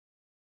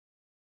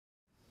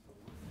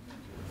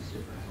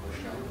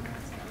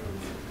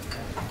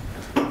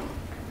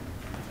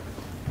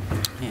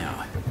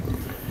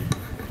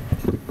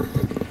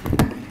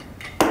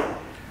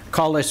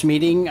call this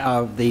meeting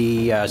of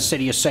the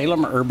City of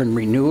Salem Urban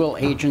Renewal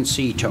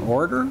Agency to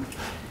order.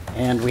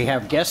 And we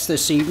have guests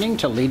this evening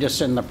to lead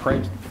us in the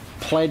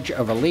Pledge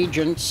of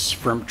Allegiance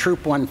from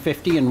Troop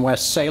 150 in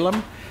West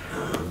Salem.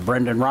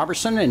 Brendan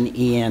Robertson and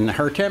Ian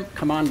Hertemp,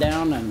 come on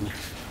down and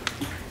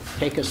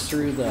take us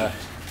through the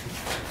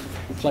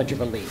Pledge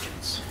of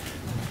Allegiance.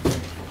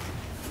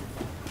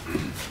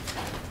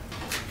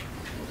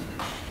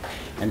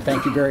 And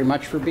thank you very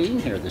much for being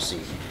here this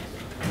evening.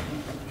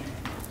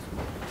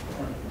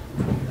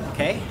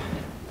 Okay.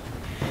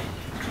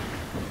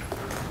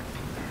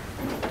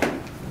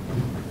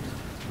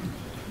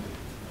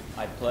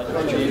 I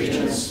pledge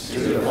allegiance to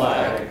the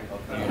flag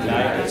of the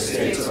United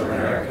States of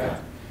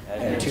America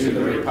and to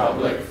the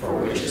republic for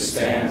which it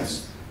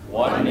stands,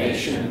 one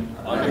nation,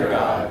 under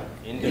God,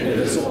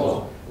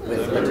 indivisible,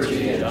 with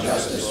liberty and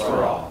justice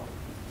for all.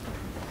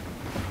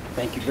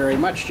 Thank you very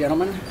much,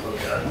 gentlemen.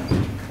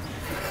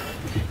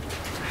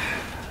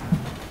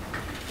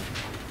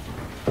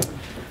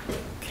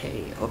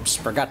 Okay, oops,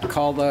 forgot to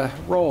call the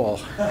roll.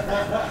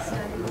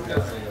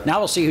 Now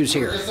we'll see who's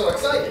here. You're so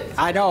excited.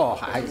 I know.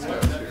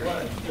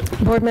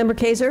 Board Member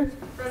Kaiser?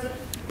 Present.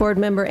 Board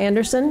Member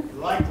Anderson?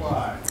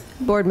 Likewise.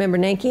 Board Member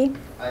Nanke?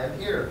 I am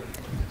here.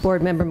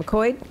 Board Member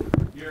McCoy?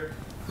 Here.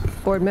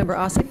 Board Member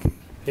Osick?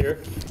 Here.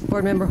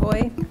 Board Member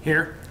Hoy?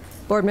 Here.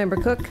 Board Member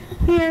Cook?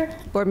 Here.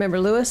 Board Member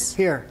Lewis?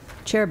 Here.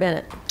 Chair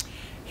Bennett?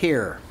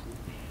 Here.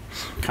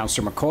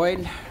 Councilor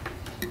McCoy.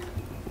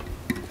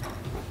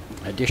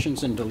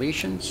 Additions and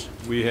deletions?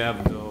 We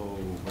have no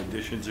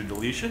additions or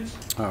deletions.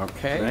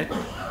 Okay. Right. Do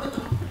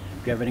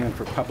you have anyone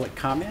for public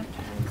comment?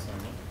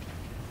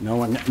 No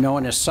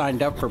one has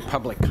signed up for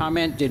public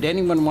comment. Did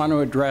anyone want to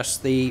address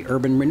the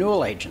Urban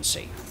Renewal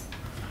Agency?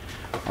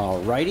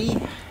 All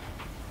righty.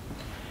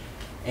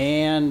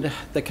 And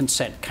the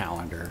consent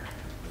calendar.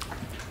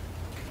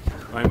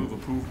 I move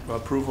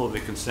approval of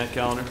the consent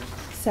calendar.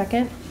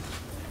 Second.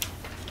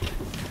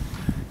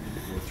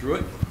 Go through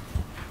it.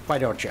 Why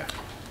don't you?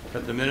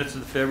 At the minutes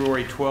of the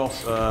February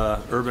 12th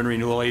Urban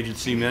Renewal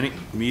Agency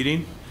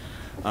meeting.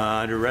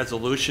 Under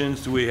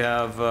resolutions, we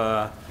have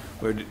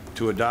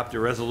to adopt a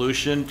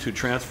resolution to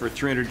transfer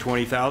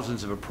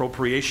 $320,000 of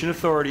appropriation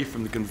authority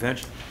from the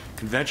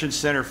Convention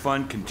Center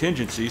Fund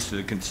contingencies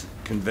to the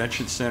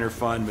Convention Center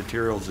Fund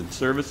materials and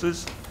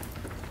services.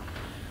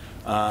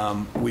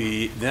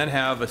 We then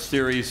have a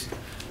series.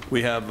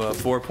 We have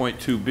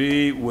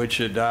 4.2B,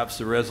 which adopts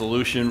the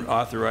resolution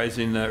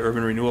authorizing the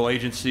Urban Renewal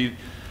Agency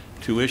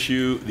to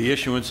issue the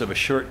issuance of a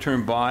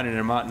short-term bond in an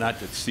amount not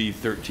to exceed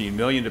 $13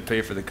 million to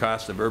pay for the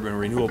cost of urban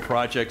renewal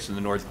projects in the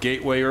North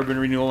Gateway urban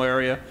renewal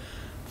area.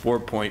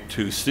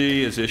 4.2C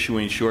is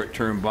issuing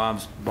short-term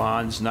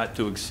bonds not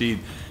to exceed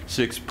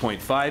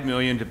 $6.5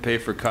 million to pay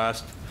for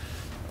cost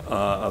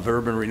of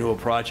urban renewal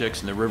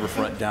projects in the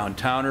Riverfront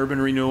downtown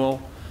urban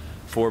renewal.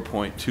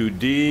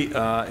 4.2D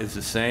is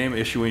the same,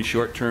 issuing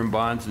short-term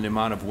bonds in the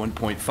amount of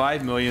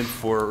 $1.5 million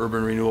for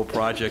urban renewal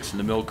projects in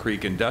the Mill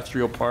Creek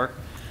Industrial Park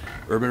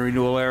urban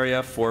renewal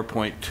area.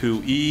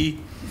 4.2E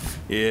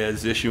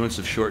is issuance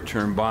of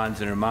short-term bonds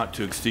in an amount not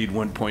to exceed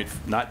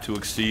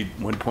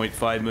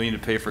 $1.5 million to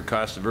pay for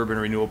costs of urban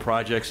renewal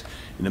projects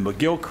in the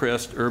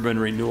McGillcrest urban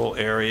renewal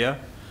area.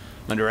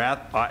 Under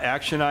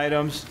action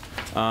items,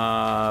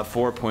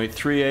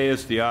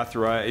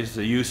 4.3A is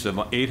the use of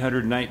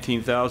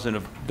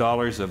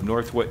 $819,000 of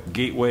North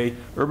Gateway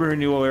urban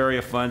renewal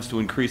area funds to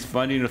increase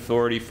funding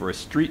authority for a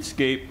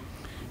streetscape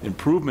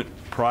improvement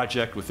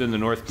project within the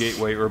North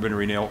Gateway urban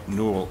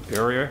renewal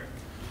area.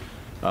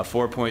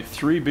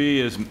 4.3B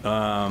is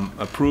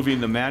approving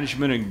the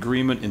management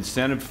agreement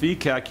incentive fee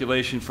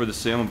calculation for the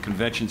Salem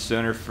Convention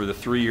Center for the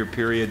 3-year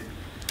period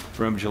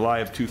from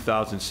July of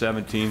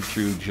 2017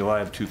 through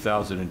July of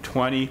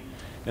 2020,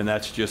 and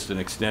that's just an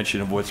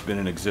extension of what's been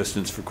in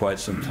existence for quite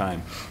some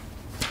time.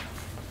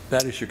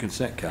 That is your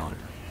consent calendar.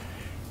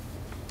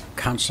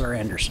 Councilor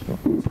Anderson.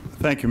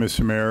 Thank you,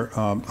 Mr. Mayor.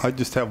 I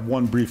just have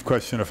one brief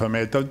question, if I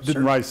may. It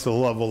didn't rise to the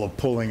level of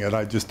pulling it.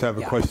 I just have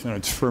a question.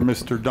 It's for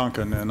Mr.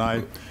 Duncan, and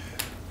I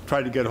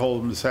tried to get a hold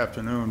of him this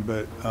afternoon,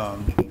 but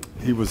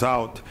he was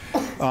out.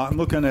 I'm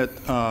looking at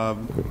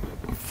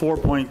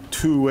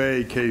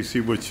 4.2A,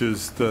 Casey, which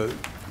is the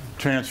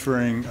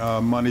transferring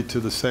money to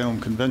the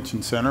Salem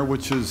Convention Center,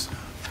 which is,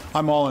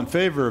 I'm all in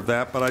favor of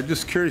that, but I'm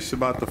just curious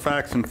about the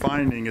facts and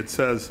finding. It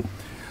says,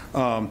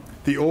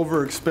 the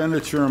over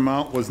expenditure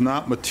amount was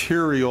not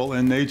material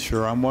in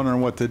nature. I'm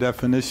wondering what the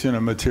definition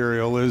of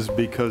material is,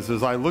 because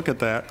as I look at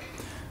that,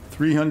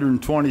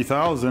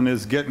 320,000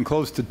 is getting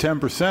close to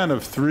 10%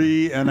 of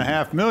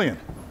 $3.5 million.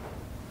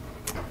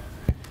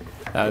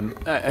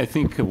 I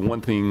think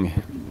one thing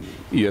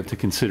you have to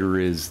consider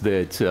is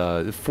that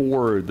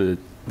for the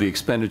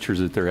expenditures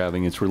that they're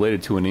having, it's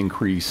related to an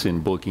increase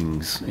in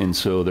bookings, and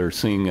so they're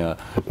seeing a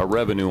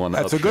revenue on the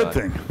That's upshot. a good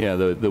thing. Yeah,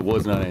 that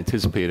was not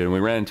anticipated. And we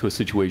ran into a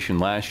situation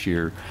last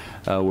year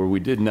where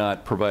we did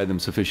not provide them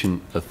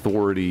sufficient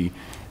authority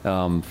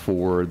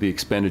for the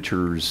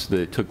expenditures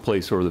that took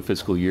place over the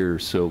fiscal year.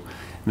 So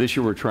this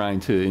year we're trying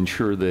to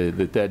ensure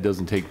that that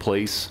doesn't take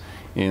place,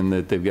 and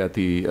that they've got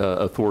the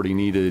authority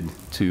needed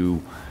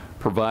to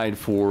provide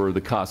for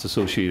the costs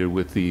associated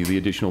with the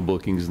additional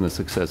bookings and the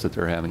success that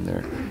they're having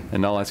there.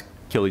 And I'll ask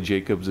Kelly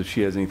Jacobs if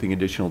she has anything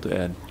additional to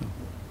add.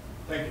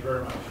 Thank you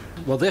very much.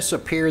 Will this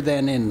appear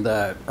then in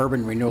the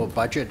urban renewal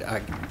budget?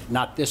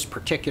 Not this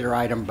particular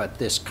item, but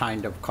this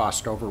kind of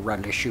cost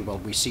overrun issue, will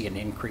we see an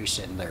increase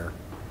in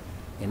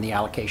the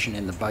allocation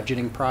in the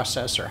budgeting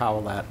process, or how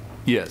will that?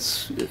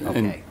 Yes. Okay.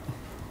 And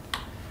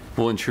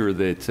we'll ensure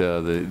that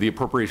the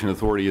appropriation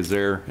authority is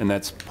there, and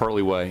that's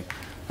partly why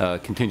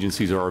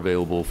contingencies are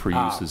available for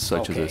uses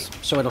such as this.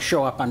 So it'll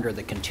show up under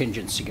the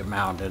contingency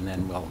amount, and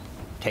then we'll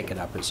take it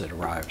up as it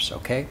arrives,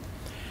 okay?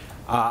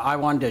 I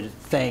wanted to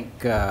thank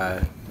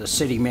the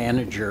city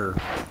manager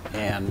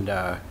and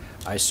I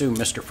assume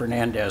Mr.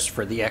 Fernandez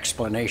for the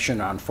explanation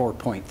on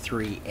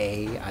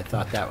 4.3A. I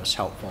thought that was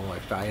helpful.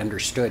 If I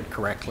understood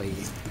correctly,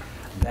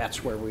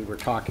 that's where we were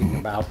talking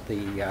about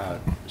the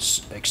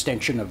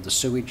extension of the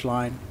sewage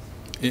line.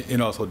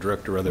 And also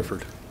Director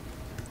Rutherford.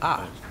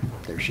 Ah,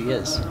 there she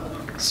is.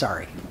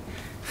 Sorry.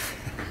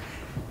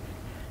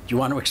 Do you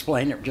want to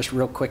explain it just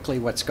real quickly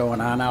what's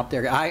going on out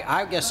there?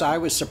 I guess I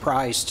was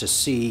surprised to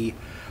see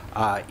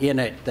in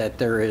it that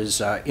there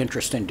is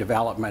interest in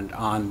development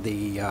on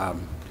the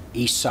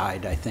east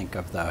side, I think,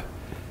 of the,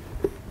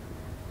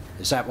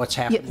 is that what's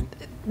happening?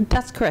 Yeah,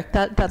 that's correct.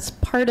 That's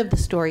part of the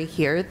story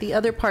here. The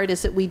other part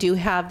is that we do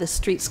have the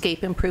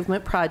streetscape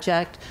improvement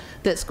project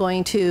that's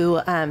going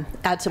to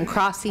add some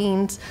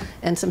crossings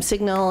and some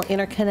signal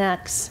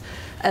interconnects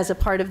as a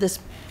part of this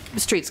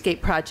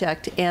streetscape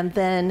project. And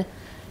then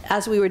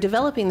as we were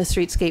developing the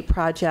streetscape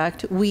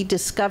project, we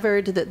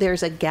discovered that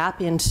there's a gap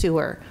in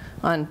sewer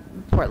on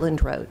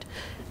Portland Road.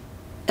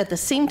 At the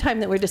same time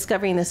that we're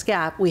discovering this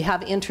gap, we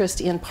have interest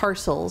in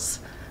parcels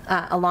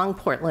along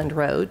Portland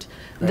Road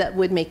that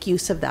would make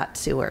use of that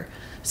sewer.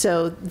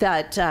 So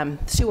that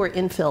sewer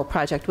infill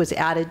project was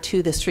added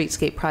to the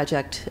streetscape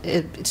project.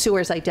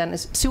 Sewer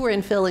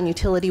infill and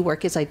utility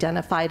work is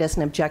identified as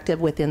an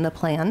objective within the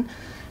plan.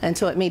 And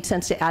so it made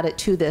sense to add it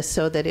to this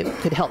so that it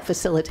could help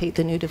facilitate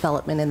the new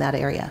development in that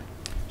area.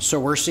 So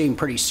we're seeing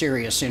pretty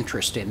serious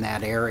interest in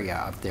that area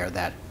up there.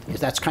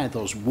 That's kind of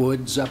those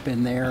woods up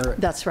in there?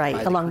 That's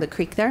right, along the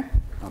creek there.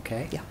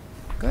 Okay. Yeah.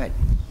 Good.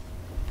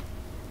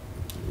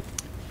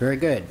 Very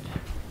good.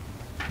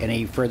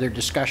 Any further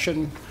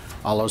discussion?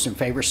 All those in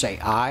favor say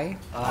aye.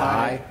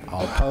 Aye.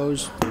 All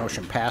opposed? The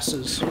motion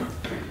passes.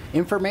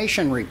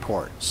 Information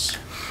reports.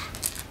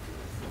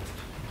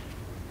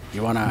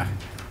 You want to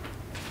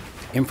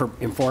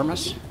inform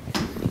us?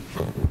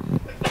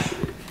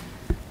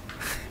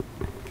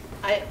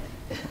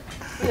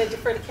 I'm going to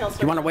defer to Councilor.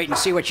 Do you want to wait and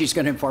see what she's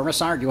going to inform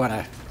us on, or do you want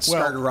to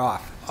start her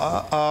off?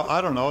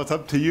 I don't know. It's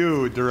up to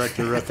you,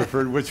 Director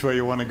Rutherford, which way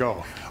you want to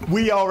go.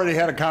 We already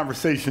had a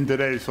conversation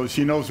today, so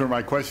she knows where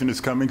my question is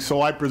coming.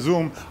 So I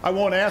presume I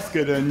won't ask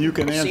it, and you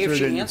can answer it. See if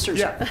she answers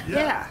it.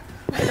 Yeah.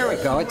 There we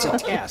go. It's a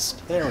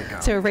test. There we go.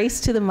 So a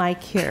race to the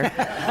mic here.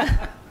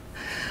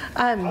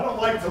 I don't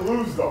like to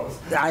lose those.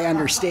 I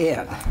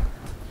understand.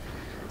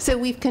 So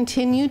we've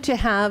continued to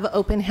have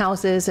open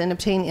houses and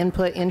obtain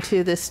input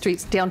into the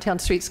downtown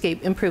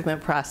streetscape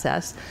improvement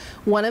process.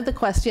 One of the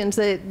questions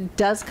that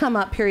does come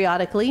up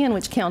periodically, and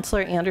which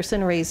Councilor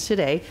Anderson raised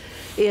today,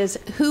 is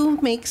who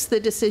makes the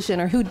decision,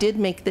 or who did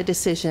make the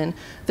decision,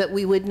 that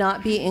we would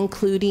not be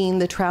including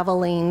the travel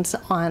lanes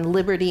on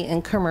Liberty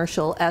and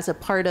Commercial as a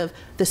part of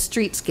the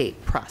streetscape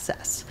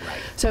process. Right.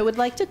 So I would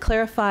like to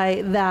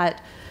clarify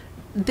that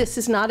this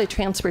is not a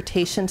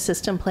transportation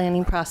system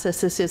planning process.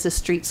 This is a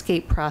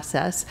streetscape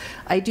process.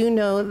 I do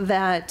know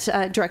that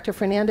Director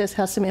Fernandez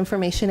has some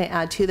information to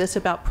add to this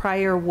about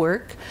prior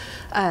work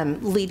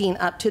leading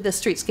up to the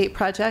streetscape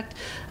project.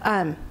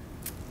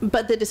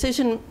 But the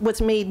decision was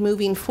made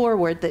moving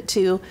forward that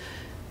to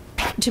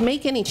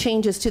make any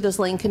changes to those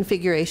lane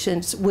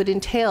configurations would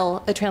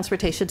entail a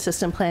transportation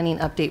system planning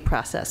update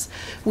process.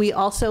 We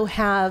also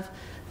have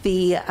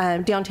the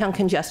downtown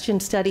congestion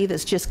study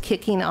that's just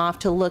kicking off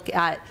to look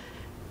at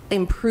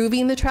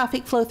improving the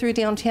traffic flow through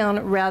downtown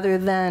rather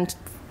than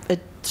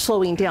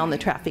slowing down the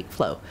traffic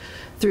flow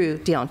through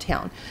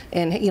downtown,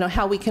 and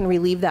how we can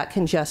relieve that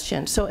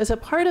congestion. So as a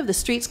part of the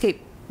streetscape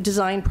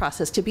design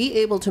process, to be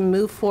able to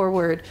move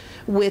forward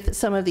with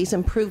some of these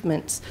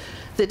improvements,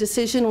 the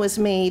decision was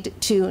made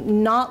to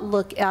not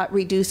look at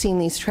reducing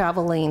these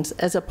travel lanes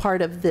as a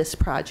part of this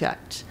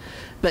project,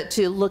 but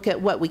to look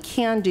at what we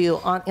can do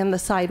in the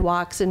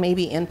sidewalks and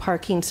maybe in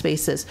parking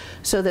spaces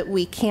so that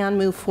we can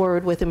move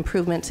forward with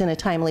improvements in a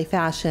timely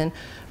fashion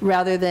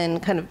rather than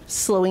kind of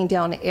slowing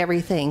down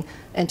everything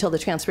until the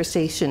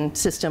transportation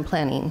system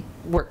planning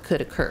work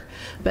could occur.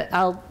 But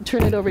I'll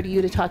turn it over to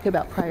you to talk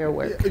about prior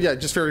work. Yeah,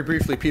 just very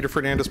briefly, Peter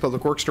Fernandez,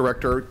 Public Works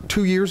Director.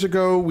 2 years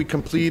ago, we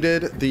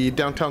completed the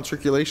downtown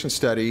circulation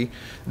study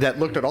that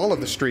looked at all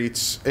of the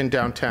streets in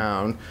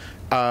downtown.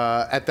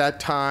 At that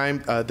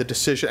time, the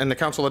decision, and the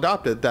council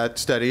adopted that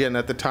study, and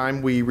at the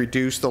time we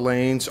reduced the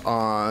lanes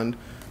on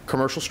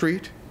Commercial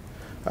Street,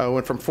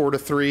 went from 4 to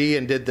 3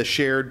 and did the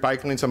shared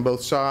bike lanes on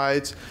both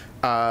sides.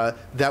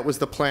 That was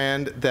the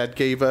plan that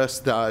gave us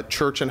the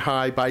Church and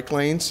High bike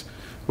lanes,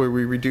 where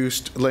we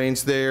reduced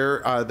lanes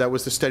there. That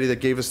was the study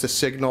that gave us the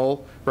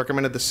signal,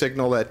 recommended the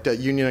signal at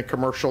Union and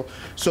Commercial.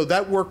 So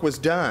that work was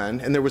done,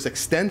 and there was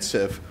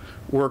extensive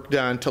work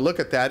done to look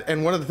at that.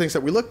 And one of the things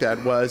that we looked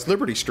at was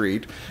Liberty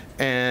Street,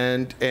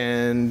 and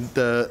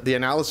the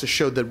analysis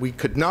showed that we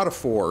could not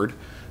afford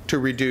to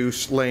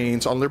reduce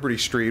lanes on Liberty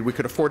Street. We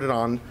could afford it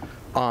on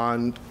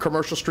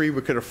Commercial Street,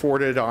 we could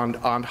afford it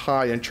on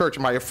High and Church.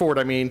 And by afford,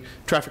 I mean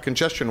traffic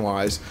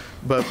congestion-wise,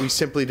 but we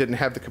simply didn't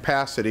have the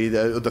capacity.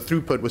 The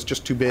throughput was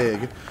just too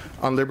big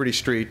on Liberty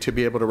Street to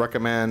be able to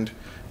recommend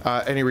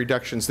any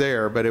reductions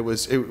there, but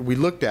we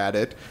looked at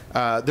it.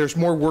 There's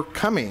more work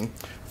coming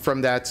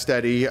from that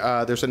study.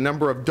 There's a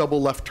number of double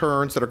left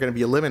turns that are going to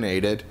be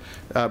eliminated,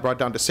 brought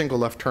down to single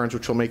left turns,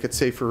 which will make it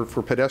safer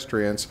for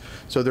pedestrians.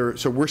 So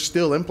we're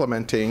still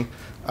implementing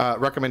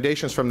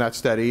recommendations from that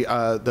study.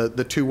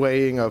 The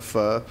two-weighing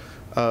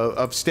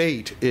of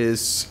state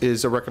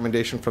is a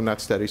recommendation from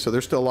that study. So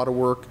there's still a lot of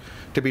work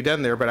to be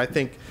done there. But I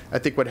think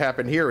what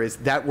happened here is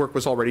that work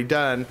was already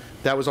done.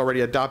 That was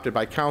already adopted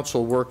by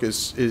council. Work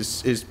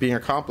is being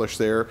accomplished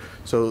there.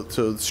 So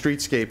the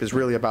streetscape is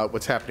really about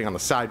what's happening on the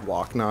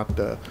sidewalk, not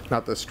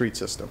the street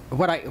system.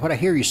 What I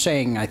hear you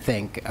saying, I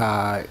think,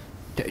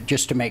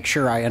 just to make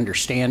sure I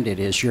understand it,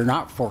 is you're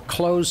not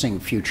foreclosing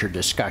future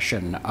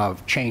discussion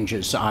of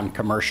changes on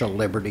Commercial,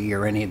 Liberty,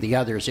 or any of the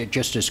others. It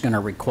just is going to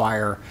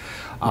require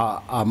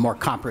a more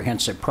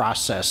comprehensive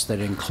process that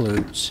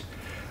includes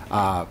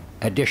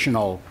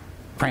additional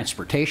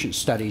transportation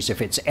studies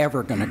if it's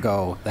ever going to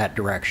go that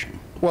direction.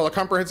 Well, a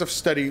comprehensive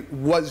study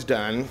was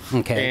done,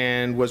 okay,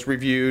 and was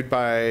reviewed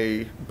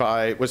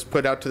was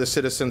put out to the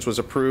citizens, was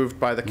approved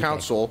by the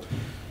council.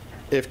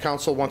 If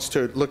council wants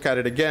to look at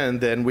it again,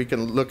 then we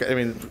can look at, I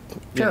mean,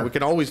 we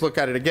can always look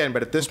at it again,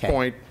 but at this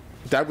point,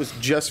 that was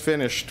just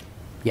finished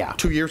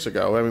 2 years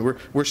ago. I mean,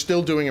 we're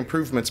still doing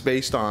improvements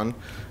based on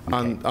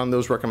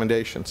those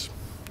recommendations.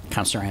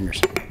 Councilor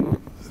Anderson.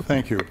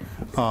 Thank you.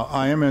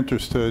 I am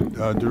interested,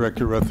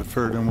 Director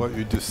Rutherford, in what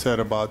you just said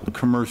about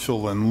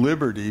Commercial and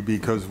Liberty,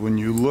 because when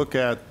you look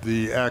at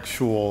the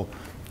actual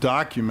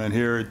document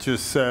here, it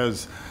just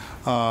says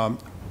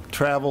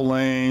travel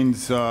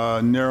lanes,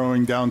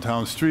 narrowing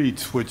downtown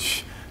streets,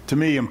 which to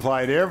me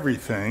implied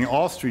everything,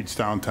 all streets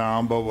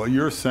downtown, but what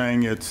you're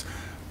saying, it's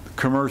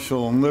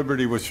Commercial and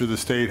Liberty, which are the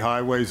state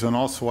highways, and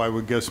also I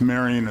would guess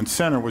Marion and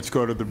Center, which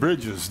go to the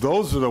bridges.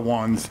 Those are the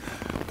ones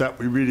that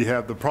we really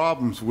have the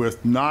problems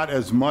with, not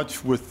as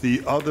much with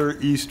the other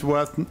east,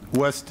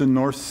 west, and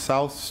north,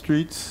 south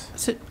streets.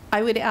 So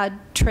I would add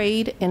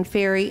Trade and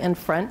Ferry and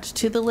Front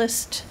to the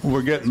list.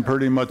 We're getting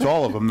pretty much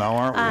all of them now,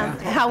 aren't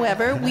we?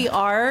 However, we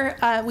are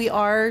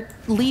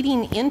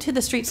leading into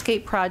the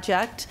streetscape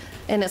project,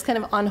 and it's kind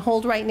of on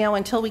hold right now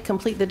until we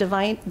complete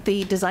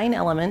the design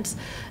elements.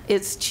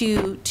 It's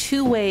to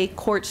two-way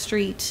Court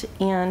Street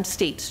and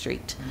State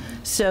Street.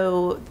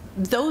 So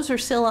those are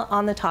still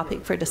on the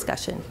topic for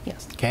discussion,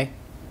 yes. Okay,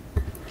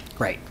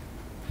 great.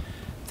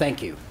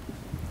 Thank you.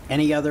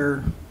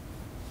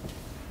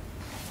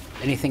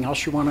 Anything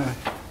else you want to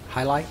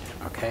highlight?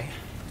 Okay.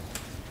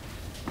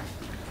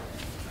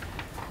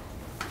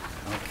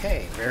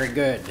 Okay, very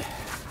good.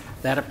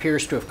 That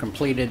appears to have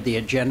completed the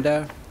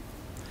agenda.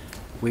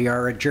 We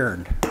are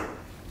adjourned.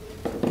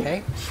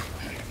 Okay?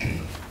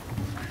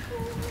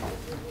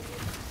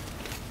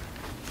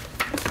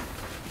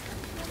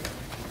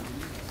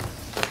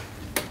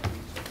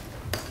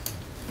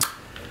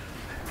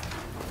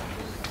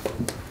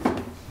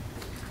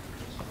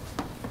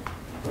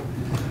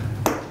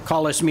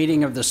 Call this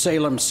meeting of the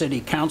Salem City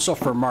Council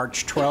for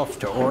March 12th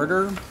to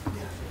order.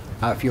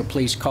 If you'll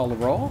please call the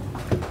roll.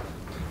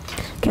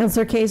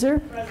 Councilor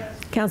Kaiser?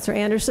 Councilor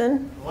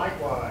Anderson?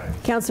 Likewise.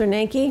 Councilor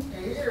Nanke?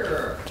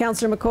 Here.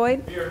 Councilor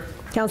McCoy? Here.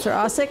 Councilor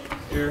Osick?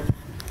 Here.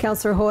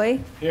 Councilor Hoy?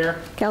 Here.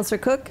 Councilor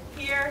Cook?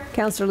 Here.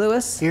 Councilor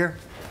Lewis? Here.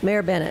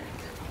 Mayor Bennett?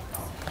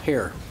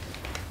 Here.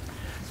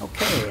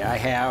 Okay, I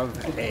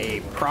have a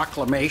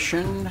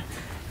proclamation.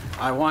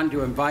 I wanted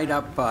to invite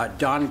up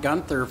Don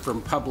Gunther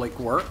from Public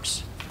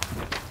Works.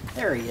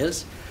 There he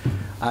is.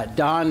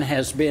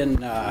 Don's been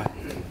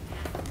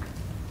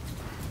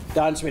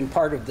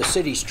part of the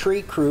city's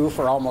tree crew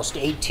for almost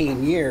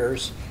 18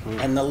 years,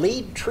 and the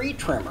lead tree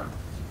trimmer.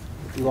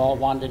 You all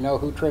wanted to know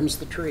who trims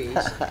the trees.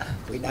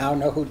 We now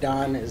know who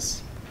Don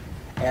is.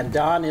 And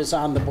Don is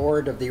on the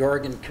board of the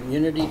Oregon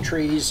Community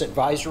Trees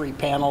Advisory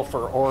Panel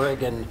for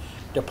Oregon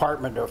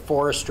Department of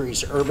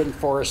Forestry's Urban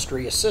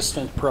Forestry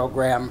Assistance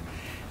Program.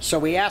 So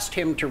we asked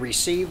him to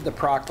receive the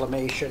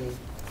proclamation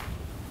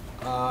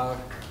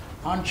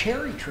on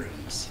cherry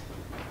trees.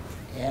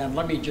 And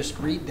let me just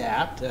read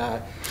that.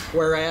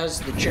 Whereas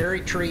the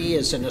cherry tree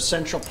is an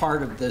essential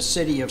part of the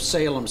city of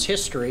Salem's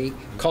history,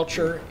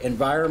 culture,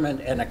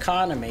 environment, and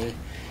economy,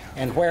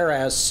 and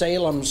whereas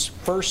Salem's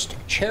first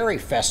cherry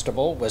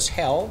festival was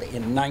held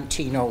in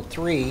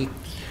 1903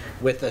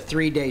 with a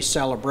 3-day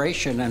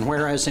celebration, and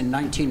whereas in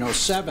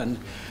 1907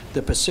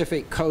 the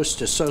Pacific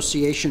Coast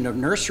Association of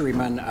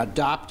Nurserymen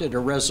adopted a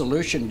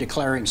resolution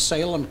declaring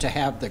Salem to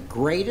have the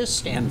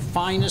greatest and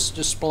finest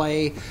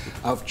display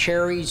of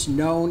cherries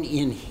known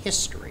in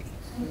history.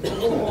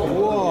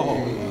 Whoa.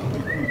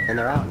 And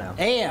they're out now.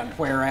 And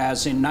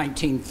whereas in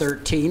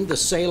 1913, the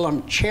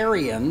Salem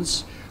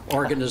Cherryans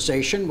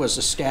organization was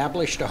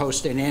established to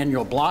host an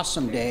annual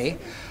Blossom Day,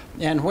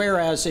 and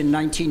whereas in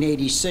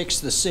 1986,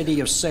 the city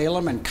of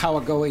Salem and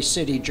Kawagoe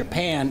City,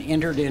 Japan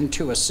entered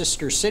into a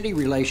sister city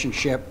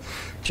relationship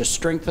to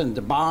strengthen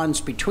the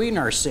bonds between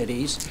our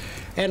cities,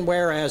 and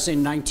whereas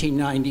in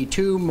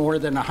 1992, more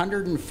than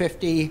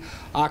 150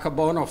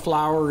 Akabono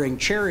flowering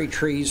cherry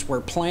trees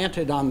were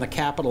planted on the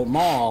Capitol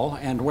Mall,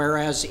 and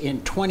whereas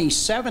in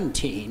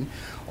 2017,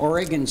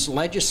 Oregon's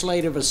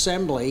Legislative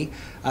Assembly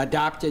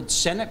adopted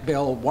Senate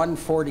Bill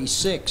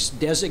 146,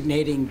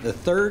 designating the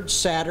third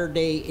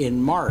Saturday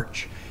in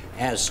March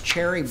as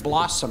Cherry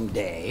Blossom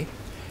Day,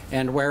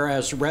 and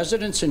whereas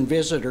residents and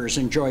visitors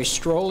enjoy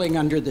strolling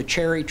under the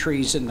cherry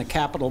trees in the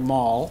Capitol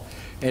Mall,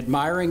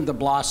 admiring the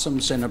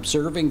blossoms and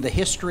observing the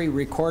history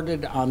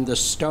recorded on the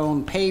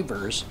stone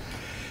pavers,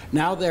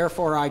 now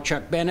therefore I,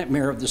 Chuck Bennett,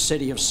 Mayor of the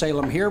City of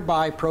Salem,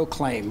 hereby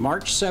proclaim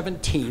March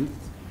 17th,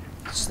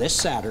 it's this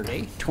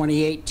Saturday,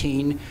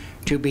 2018,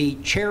 to be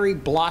Cherry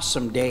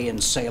Blossom Day in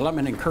Salem,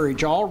 and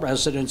encourage all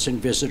residents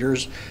and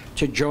visitors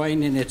to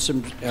join in its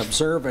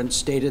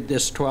observance dated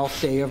this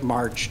 12th day of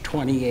March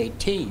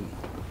 2018.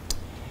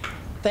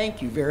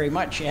 Thank you very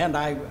much, and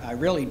I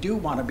really do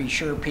want to be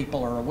sure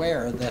people are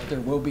aware that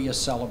there will be a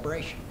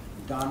celebration.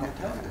 Don will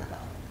tell you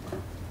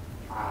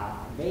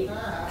about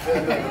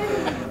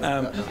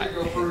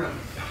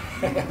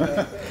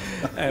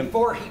it.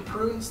 Before he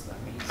prunes them,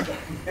 he's done.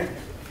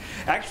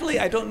 Actually,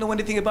 I don't know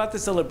anything about the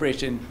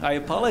celebration. I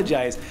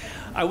apologize.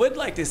 I would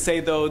like to say,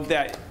 though,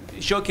 that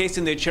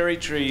showcasing the cherry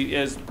tree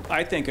is,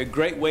 I think, a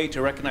great way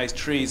to recognize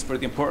trees for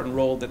the important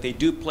role that they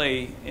do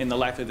play in the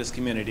life of this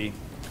community.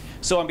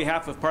 So on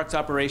behalf of Parks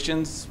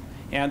Operations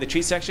and the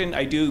tree section,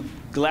 I do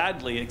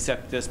gladly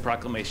accept this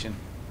proclamation.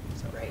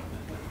 So. Great.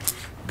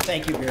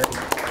 Thank you very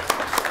much.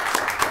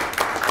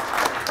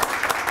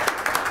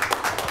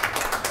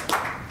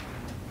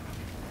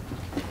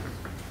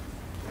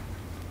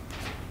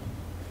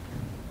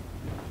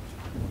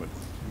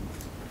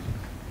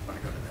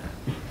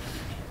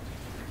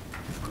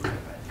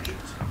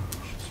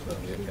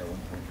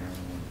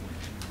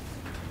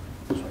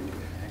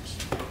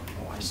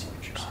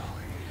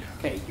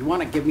 Okay, you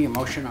want to give me a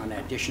motion on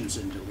additions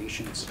and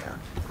deletions? Yeah.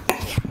 I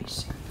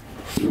see.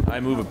 I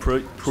move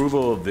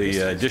approval of the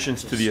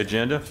additions to the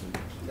agenda.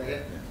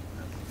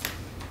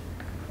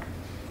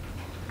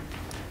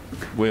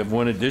 We have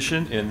one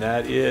addition, and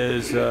that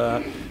is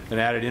an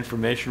added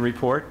information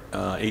report,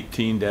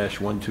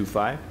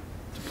 18-125.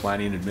 It's a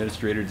planning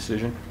administrator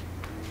decision.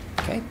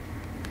 Okay.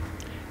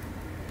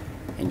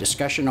 In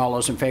discussion, all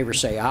those in favor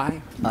say aye.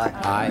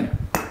 Aye.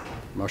 Aye.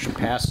 Motion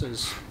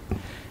passes.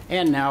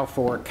 And now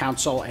for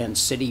council and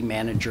city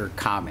manager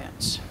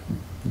comments.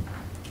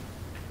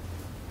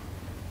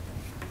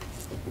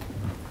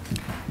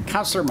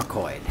 Councilor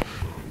McCoy.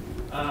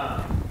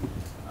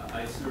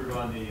 I serve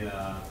on the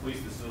police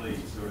facility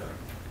sort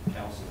of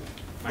council.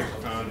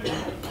 Microphone.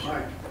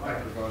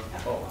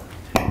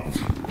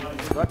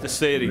 I'll have to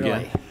say it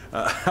again.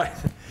 Really?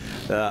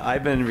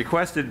 I've been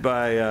requested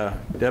by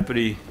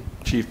Deputy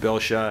Chief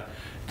Belshaw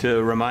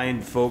to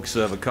remind folks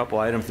of a couple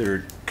items that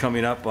are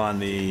coming up on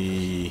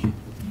the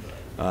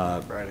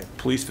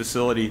police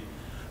facility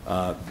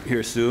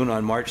here soon.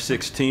 On March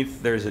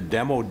 16th, there's a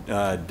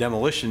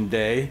demolition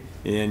day,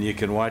 and you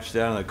can watch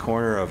that on the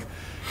corner of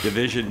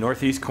Division,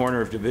 northeast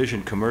corner of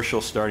Division Commercial,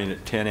 starting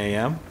at 10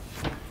 a.m.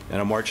 And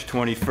on March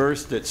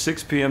 21st at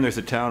 6 p.m., there's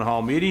a town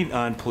hall meeting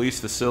on police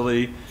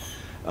facility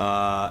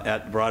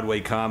at Broadway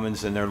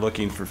Commons, and they're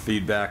looking for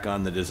feedback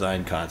on the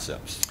design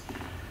concepts.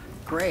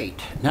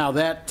 Great. Now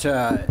that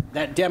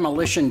that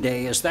demolition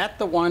day, is that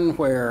the one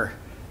where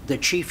the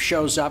chief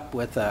shows up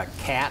with a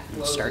cat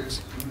and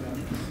starts?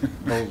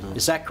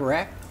 Is that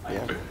correct?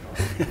 Yeah.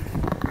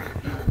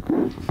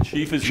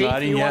 Chief is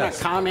nodding yes. Chief, you want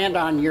to comment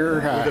on your...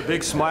 With a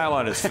big smile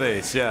on his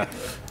face, yeah.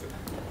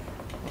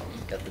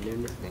 Got the new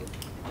nickname.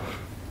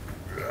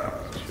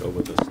 Show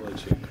with the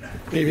sledgehammer.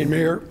 Good evening,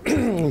 Mayor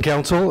and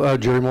Council.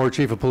 Jerry Moore,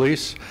 Chief of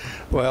Police.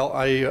 Well,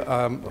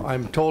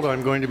 I'm told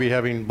I'm going to be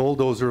having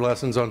bulldozer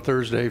lessons on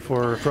Thursday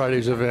for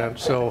Friday's event,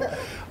 so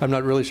I'm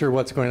not really sure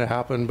what's going to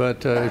happen,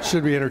 but it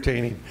should be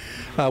entertaining.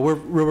 We're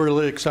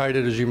really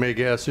excited, as you may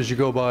guess. As you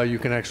go by, you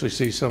can actually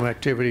see some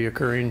activity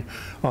occurring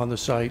on the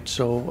site,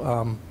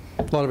 so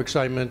a lot of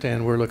excitement,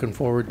 and we're looking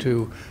forward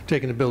to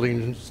taking the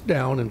buildings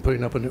down and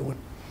putting up a new one.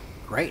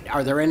 Great.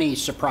 Are there any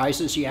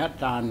surprises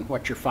yet on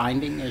what you're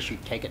finding as you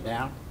take it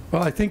down?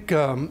 Well, I think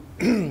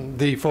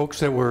the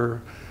folks that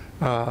were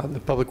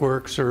the Public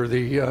Works or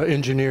the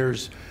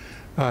engineers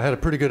had a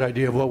pretty good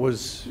idea of what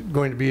was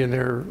going to be in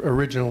there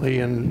originally,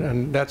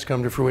 and that's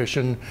come to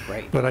fruition.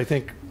 Great. But I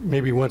think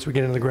maybe once we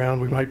get into the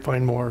ground, we might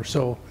find more.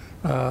 So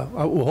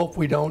we'll hope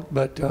we don't,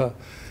 but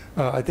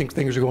I think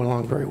things are going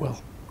along very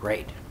well.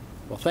 Great.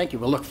 Well, thank you.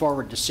 We'll look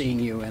forward to seeing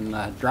you in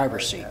the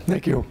driver's seat.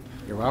 Thank you.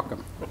 You're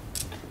welcome.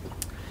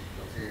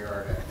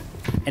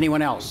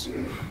 Anyone else?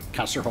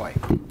 Councilor Hoy.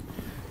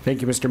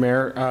 Thank you, Mr.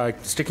 Mayor.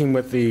 Sticking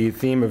with the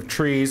theme of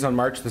trees, on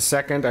March the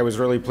 2nd, I was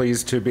really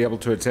pleased to be able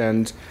to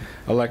attend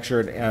a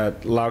lecture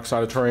at Laux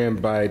Auditorium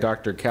by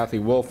Dr. Kathy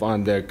Wolf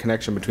on the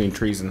connection between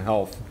trees and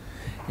health.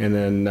 And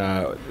then,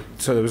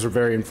 so there was a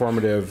very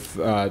informative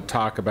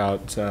talk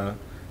about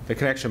the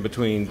connection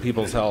between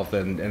people's health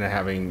and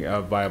having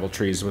viable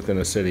trees within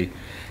a city.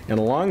 And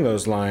along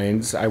those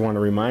lines, I want to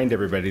remind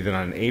everybody that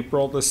on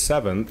April the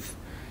 7th,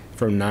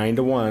 from 9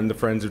 to 1, the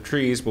Friends of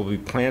Trees will be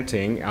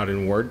planting out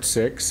in Ward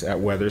 6 at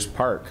Weathers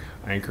Park.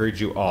 I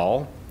encourage you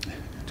all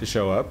to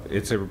show up.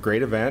 It's a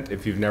great event.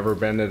 If you've never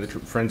been to the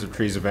Friends of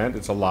Trees event,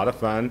 it's a lot of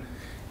fun.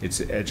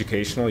 It's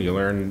educational. You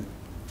learn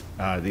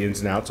the ins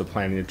and outs of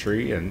planting a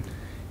tree, and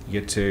you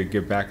get to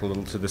give back a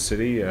little to the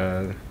city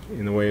in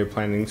the way of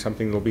planting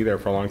something that will be there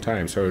for a long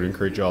time. So I would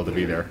encourage you all to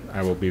be there.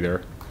 I will be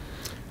there.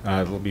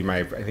 It'll be my,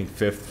 I think,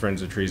 5th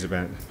Friends of Trees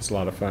event. It's a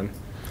lot of fun.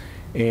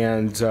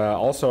 And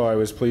also, I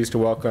was pleased to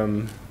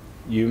welcome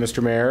you,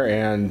 Mr. Mayor,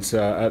 and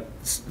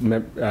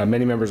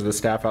many members of the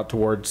staff out to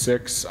Ward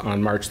 6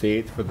 on March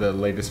the 8th for the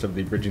latest of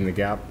the Bridging the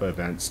Gap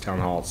events, Town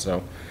Hall.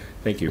 So,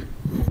 thank you.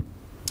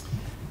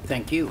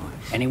 Thank you.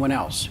 Anyone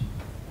else?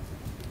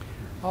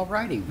 All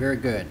righty, very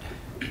good.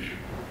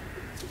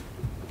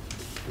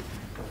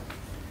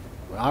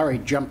 We already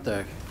jumped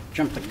the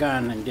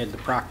gun and did the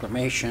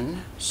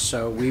proclamation,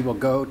 so we will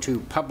go to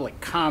public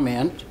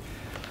comment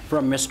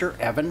from Mr.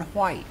 Evan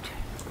White.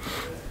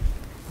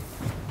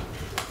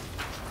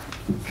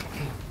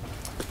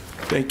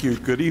 Thank you.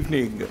 Good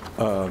evening,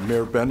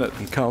 Mayor Bennett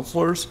and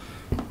councilors.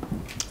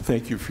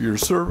 Thank you for your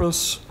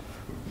service.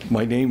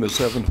 My name is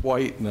Evan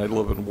White, and I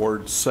live in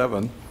Ward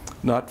 7,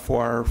 not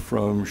far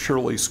from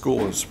Shirley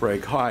School and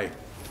Sprague High.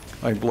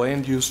 I'm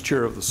Land Use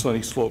Chair of the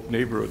Sunny Slope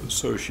Neighborhood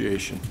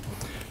Association,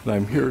 and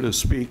I'm here to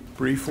speak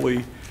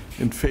briefly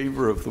in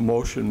favor of the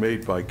motion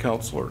made by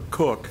Councilor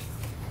Cook,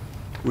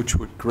 which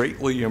would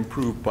greatly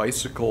improve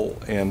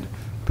bicycle and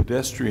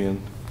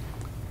pedestrian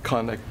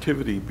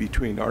connectivity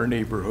between our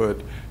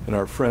neighborhood and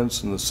our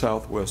friends in the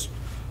Southwest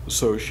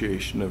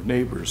Association of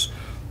Neighbors.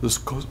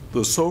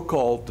 The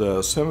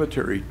so-called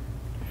cemetery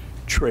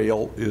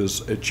trail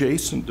is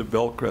adjacent to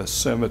Bellcrest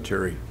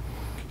Cemetery.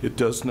 It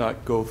does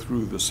not go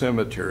through the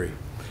cemetery.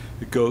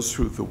 It goes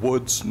through the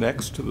woods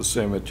next to the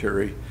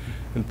cemetery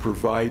and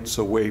provides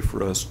a way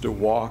for us to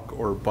walk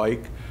or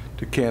bike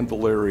to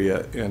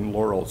Candelaria and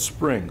Laurel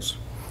Springs,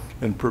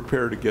 and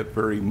prepare to get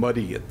very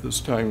muddy at this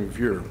time of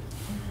year.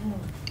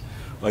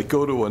 I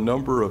go to a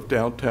number of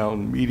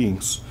downtown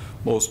meetings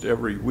most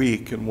every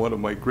week, and one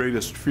of my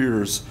greatest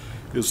fears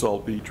is I'll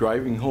be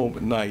driving home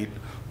at night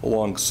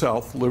along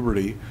South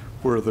Liberty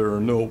where there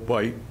are no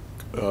bike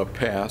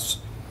paths,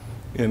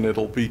 and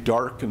it'll be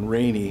dark and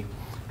rainy,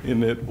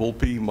 and it will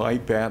be my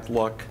bad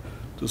luck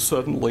to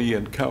suddenly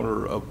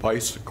encounter a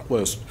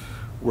bicyclist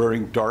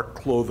wearing dark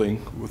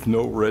clothing with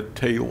no red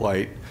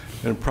taillight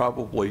and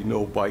probably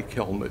no bike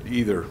helmet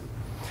either.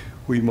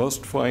 We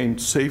must find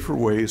safer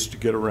ways to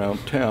get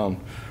around town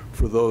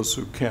for those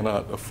who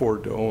cannot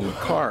afford to own a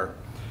car.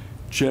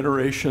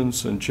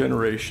 Generations and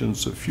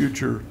generations of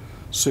future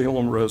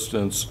Salem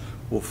residents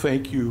will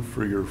thank you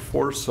for your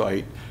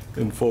foresight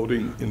in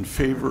voting in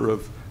favor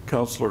of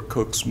Councilor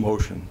Cook's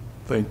motion.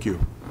 Thank you.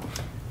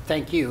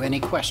 Thank you. Any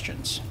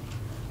questions?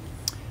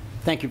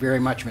 Thank you very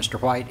much,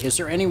 Mr. White. Is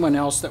there anyone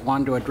else that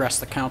wanted to address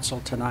the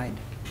council tonight?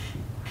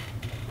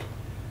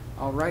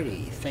 All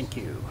righty, thank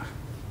you.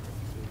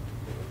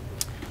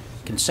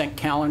 Consent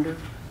calendar.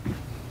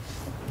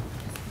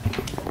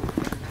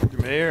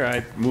 Mr. Mayor,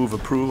 I move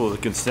approval of the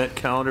consent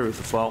calendar with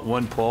the following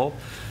one poll.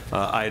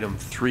 Item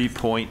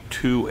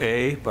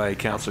 3.2A by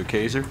Councilor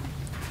Kaiser.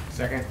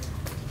 Second.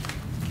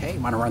 Okay,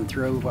 want to run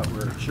through what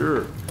we're...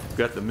 Sure. We've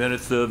got the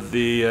minutes of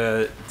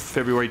the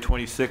February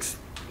 26th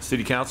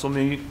City Council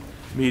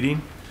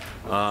meeting.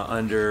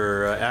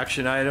 Under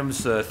action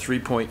items,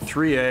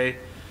 3.3A,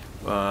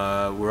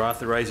 we're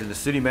authorizing the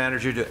city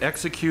manager to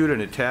execute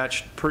an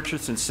attached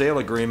purchase and sale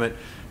agreement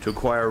to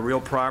acquire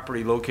real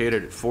property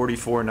located at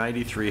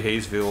 4493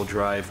 Hayesville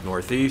Drive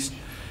Northeast.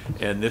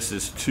 And this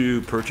is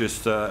to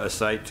purchase a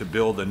site to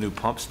build a new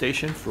pump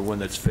station for one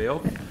that's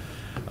failed.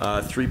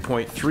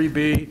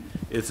 3.3B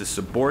is a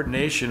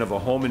subordination of a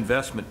home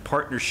investment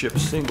partnership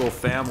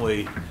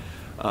single-family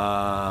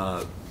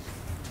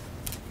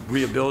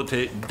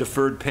rehabilitate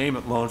deferred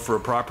payment loan for a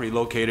property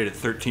located at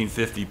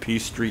 1350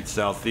 Peace Street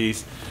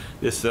Southeast.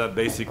 This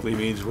basically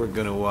means we're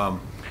going to,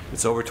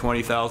 it's over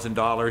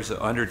 $20,000,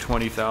 under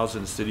 $20,000,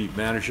 the city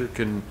manager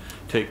can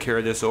take care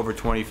of this. Over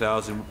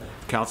 $20,000,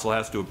 council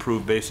has to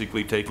approve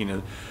basically taking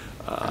a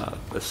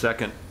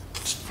second,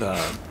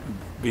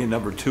 being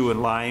number 2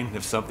 in line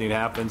if something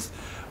happens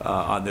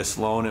on this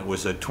loan. It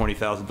was a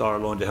 $20,000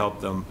 loan to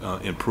help them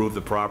improve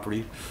the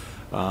property.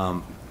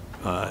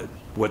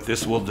 What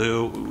this will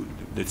do,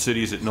 the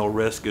city's at no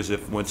risk, is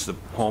if once the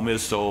home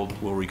is sold,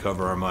 we'll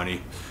recover our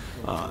money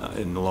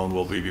and the loan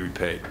will be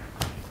repaid.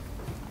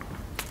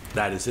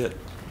 That is it.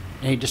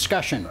 Any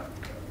discussion?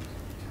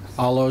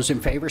 All those in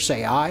favor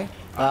say aye.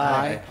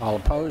 Aye. All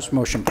opposed,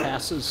 motion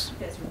passes.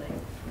 We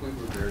were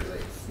very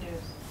late.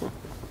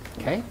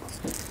 Okay.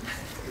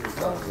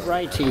 All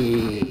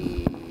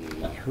righty.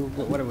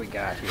 What do we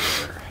got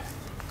here?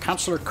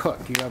 Councilor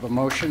Cook, you have a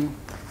motion?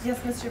 Yes,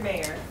 Mr.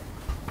 Mayor.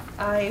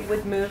 I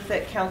would move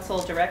that council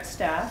direct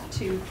staff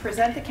to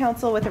present the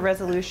council with a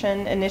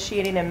resolution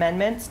initiating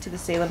amendments to the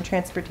Salem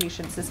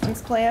Transportation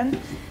Systems Plan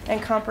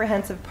and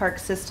Comprehensive Park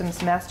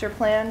Systems Master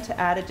Plan to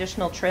add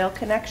additional trail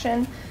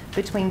connection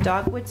between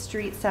Dogwood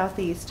Street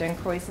Southeast and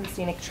Croisan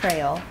Scenic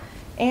Trail,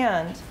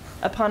 and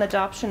upon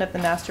adoption of the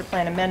master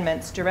plan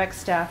amendments, direct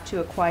staff to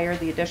acquire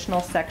the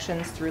additional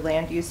sections through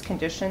land use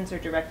conditions or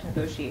direct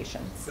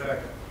negotiations.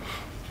 Second.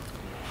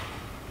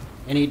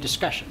 Any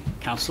discussion?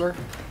 Councilor?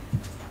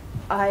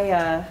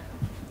 I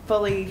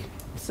fully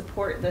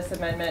support this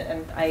amendment,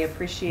 and I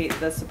appreciate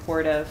the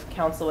support of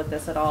council with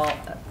this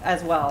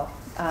as well.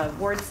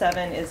 Ward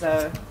 7 is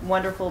a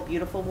wonderful,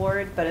 beautiful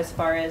ward, but as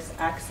far as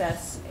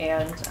access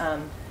and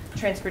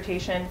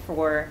transportation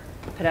for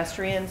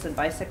pedestrians and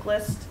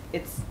bicyclists,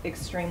 it's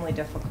extremely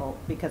difficult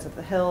because of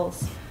the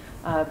hills,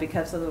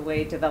 because of the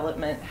way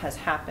development has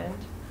happened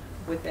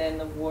within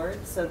the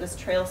ward. So this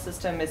trail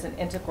system is an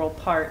integral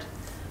part.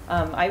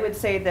 I would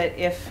say that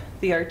if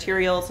the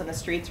arterials and the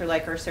streets are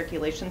like our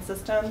circulation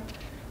system,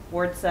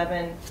 Ward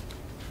 7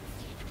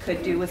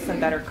 could do with some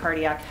better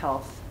cardiac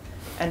health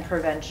and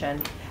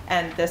prevention.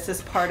 And this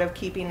is part of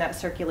keeping that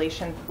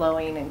circulation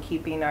flowing and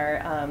keeping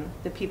our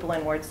the people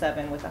in Ward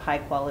 7 with a high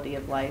quality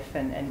of life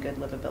and good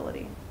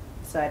livability.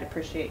 So I'd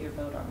appreciate your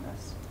vote on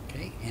this.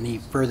 Okay, any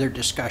further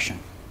discussion?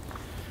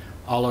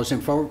 All those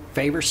in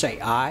favor say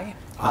aye.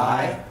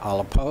 Aye. All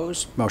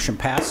opposed, motion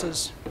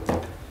passes.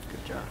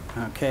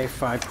 Okay,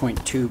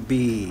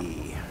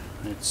 5.2B,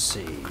 let's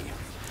see.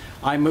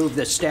 I move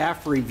that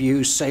staff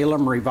review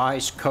Salem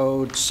Revised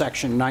Code,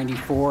 Section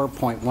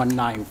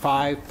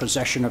 94.195,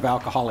 possession of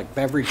alcoholic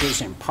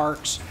beverages in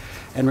parks,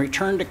 and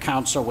return to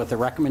council with a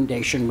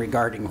recommendation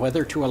regarding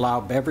whether to allow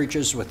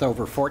beverages with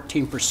over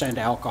 14%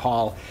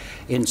 alcohol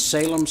in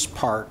Salem's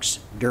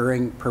parks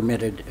during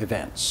permitted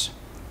events.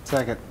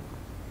 Second.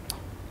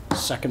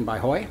 Second by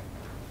Hoy?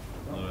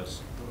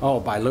 Lewis.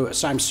 Oh, by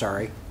Lewis, I'm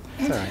sorry.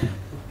 That's all right.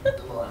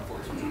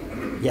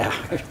 Yeah,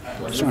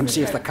 just want to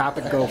see if the cop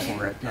would go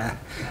for it. Yeah.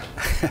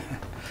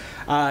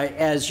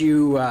 As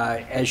you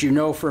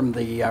know from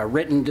the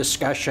written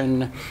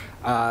discussion,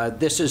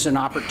 this is an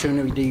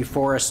opportunity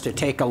for us to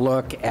take a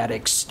look at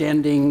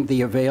extending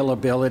the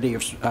availability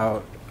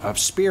of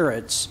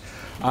spirits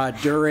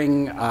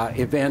during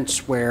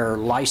events where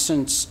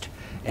licensed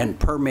and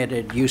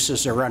permitted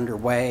uses are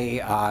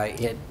underway.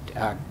 It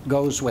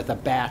goes with a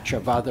batch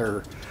of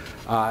other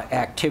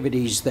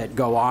activities that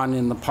go on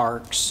in the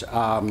parks.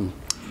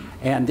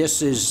 And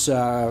this is,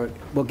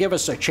 will give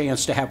us a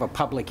chance to have a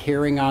public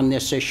hearing on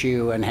this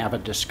issue and have a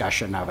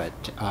discussion of it.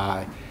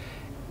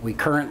 We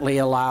currently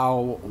allow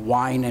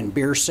wine and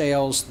beer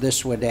sales.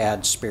 This would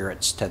add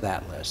spirits to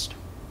that list.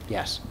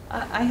 Yes?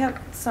 I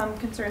have some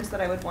concerns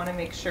that I would want to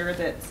make sure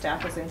that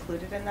staff is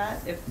included in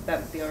that, if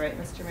that would be all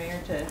right, Mr. Mayor,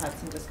 to have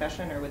some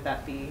discussion, or would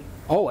that be?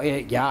 Oh,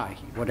 yeah,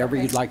 whatever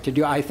you'd like to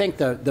do. I think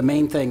the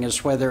main thing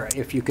is whether,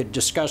 if you could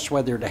discuss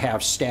whether to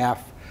have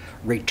staff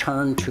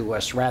return to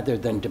us rather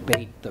than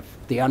debate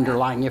the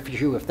underlying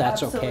issue, if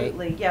that's okay.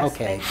 Absolutely, yes,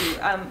 okay. Thank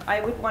you.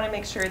 I would want to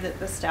make sure that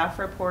the staff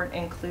report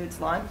includes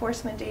law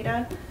enforcement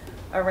data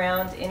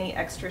around any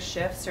extra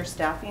shifts or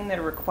staffing that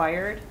are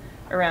required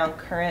around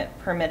current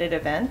permitted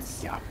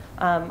events. Yeah.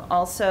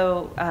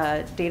 Also,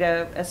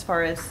 data as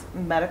far as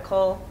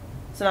medical,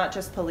 so not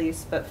just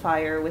police, but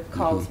fire with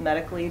calls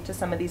medically to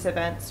some of these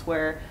events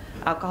where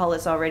alcohol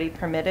is already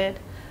permitted.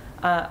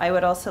 I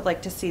would also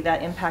like to see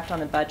that impact on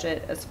the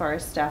budget as far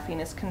as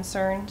staffing is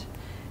concerned,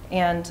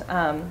 and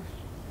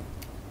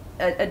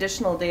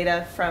additional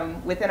data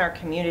from within our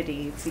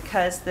community,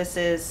 because this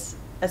is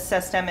a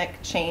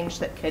systemic change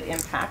that could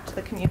impact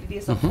the community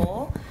as a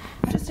whole.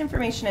 Just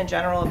information in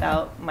general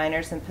about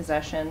minors in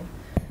possession,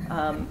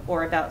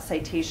 or about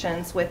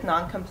citations with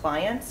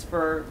non-compliance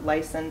for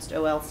licensed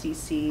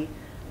OLCC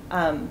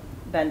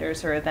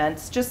vendors or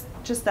events, just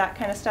that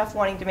kind of stuff,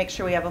 wanting to make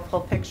sure we have a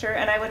full picture.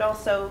 And I would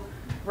also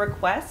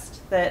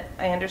request that,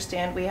 I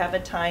understand we have a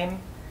time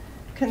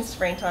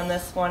constraint on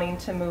this, wanting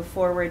to move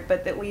forward,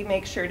 but that we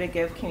make sure to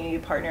give community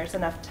partners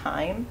enough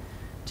time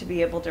to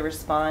be able to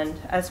respond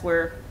as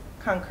we're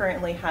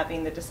concurrently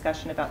having the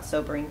discussion about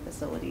sobering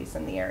facilities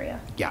in the area.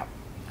 Yeah,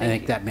 I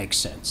think that makes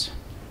sense.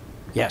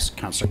 Yes,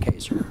 Councilor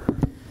Kaiser.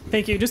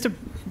 Thank you. Just a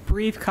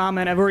brief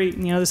comment. I've already,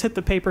 this hit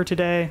the paper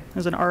today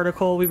as an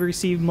article. We've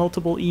received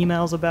multiple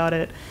emails about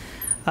it.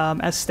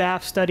 As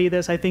staff study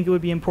this, I think it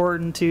would be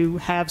important to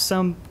have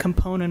some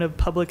component of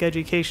public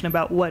education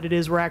about what it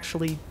is we're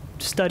actually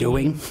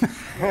studying.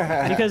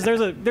 Because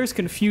there's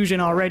confusion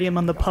already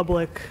among the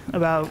public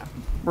about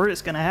we're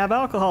just going to have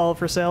alcohol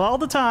for sale all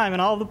the time in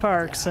all the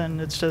parks, and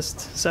it's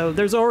just, so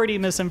there's already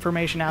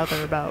misinformation out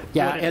there about.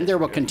 Yeah, and there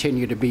will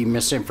continue to be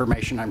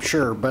misinformation, I'm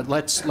sure, but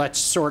let's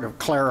sort of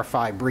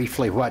clarify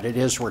briefly what it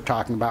is we're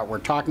talking about. We're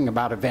talking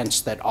about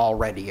events that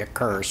already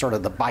occur, sort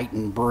of the Bite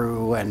and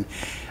Brew, and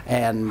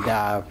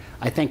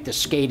I think the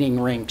skating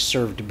rink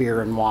served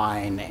beer and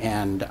wine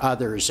and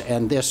others,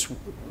 and this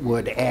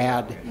would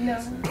add. No,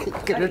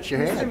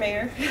 Mr.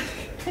 Mayor.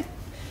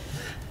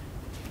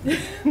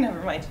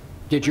 Never mind.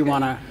 Did you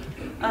want to?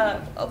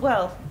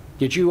 Well.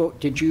 Did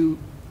you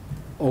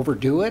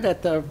overdo it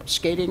at the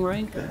skating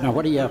rink? Now,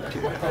 what are you up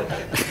to?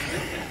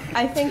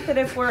 I think that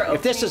if we're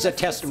if this is a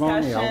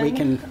testimonial, we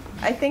can.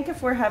 I think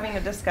if we're having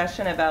a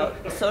discussion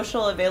about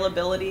social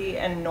availability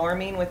and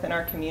norming within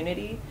our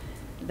community,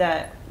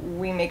 that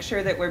we make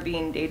sure that we're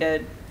being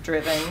data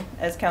driven.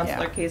 As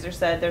Councilor Kaiser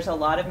said, there's a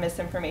lot of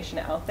misinformation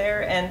out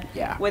there, and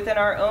within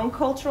our own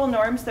cultural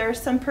norms, there are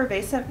some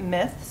pervasive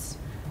myths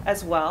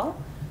as well.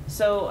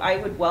 So I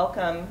would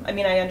welcome, I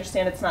mean, I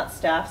understand it's not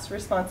staff's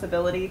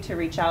responsibility to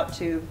reach out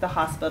to the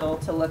hospital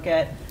to look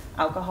at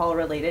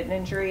alcohol-related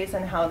injuries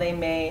and how they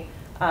may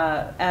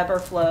ebb or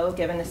flow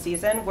given the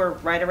season. We're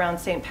right around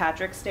St.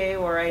 Patrick's Day,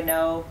 where I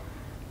know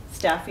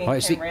staffing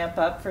can ramp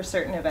up for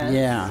certain events.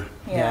 Yeah.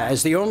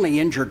 As the only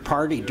injured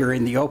party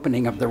during the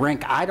opening of the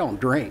rink, I don't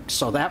drink,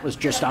 so that was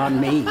just on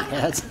me.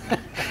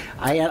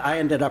 I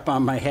ended up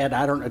on my head.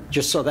 I don't,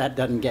 just so that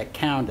doesn't get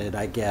counted,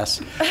 I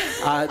guess.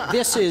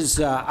 This is,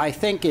 I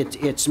think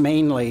it's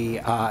mainly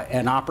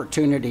an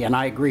opportunity, and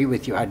I agree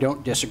with you. I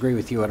don't disagree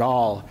with you at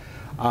all.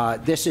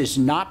 This is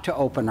not to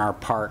open our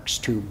parks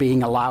to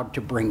being allowed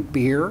to bring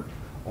beer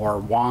or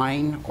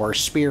wine or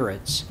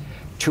spirits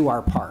to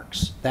our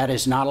parks. That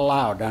is not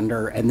allowed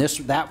under, and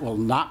that will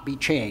not be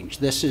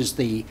changed. This is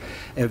the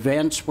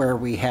events where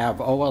we have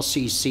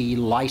OLCC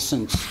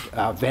licensed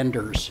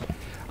vendors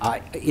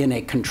in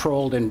a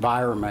controlled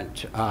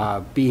environment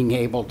being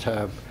able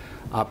to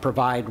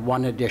provide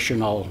one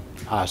additional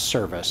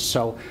service.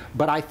 So,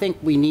 but I think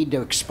we need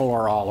to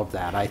explore all of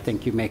that. I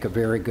think you make a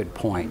very good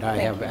point. I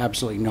have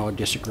absolutely no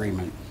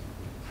disagreement.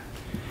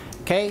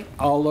 Okay,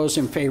 all those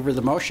in favor of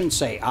the motion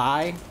say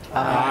aye.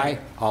 Aye.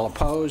 All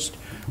opposed?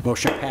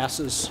 Motion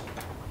passes.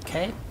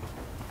 Okay.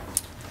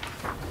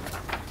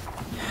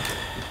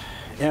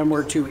 And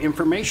we're to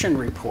information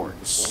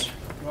reports.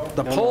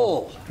 The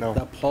poll.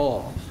 The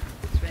poll.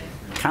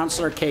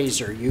 Councilor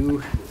Kaiser,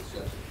 you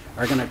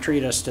are going to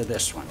treat us to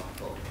this one.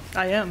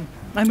 I am.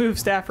 I move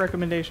staff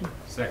recommendation.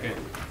 Second.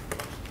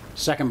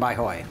 Second by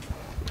Hoy.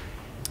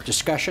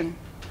 Discussion?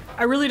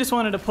 I really just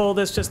wanted to pull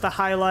this just to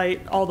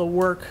highlight all the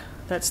work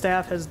that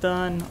staff has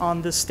done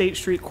on the State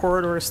Street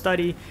corridor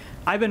study.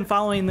 I've been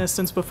following this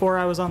since before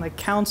I was on the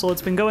council.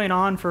 It's been going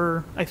on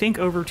for, I think,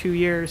 over 2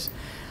 years.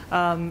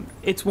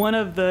 It's one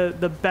of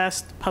the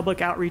best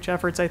public outreach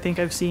efforts I think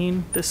I've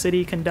seen the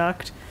city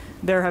conduct.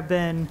 There have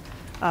been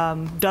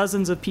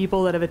dozens of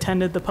people that have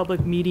attended the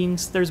public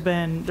meetings. There's a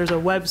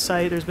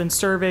website, there's been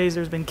surveys,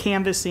 there's been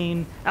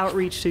canvassing,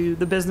 outreach to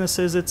the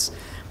businesses.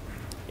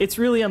 It's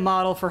really a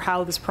model for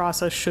how this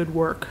process should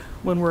work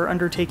when we're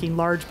undertaking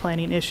large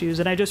planning issues.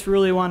 And I just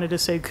really wanted to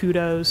say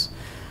kudos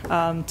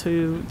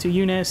to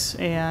Eunice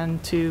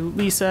and to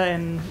Lisa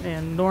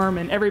and Norm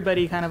and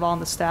everybody kind of on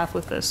the staff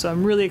with this. So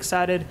I'm really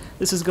excited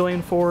this is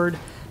going forward,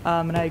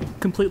 and I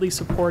completely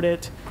support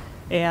it.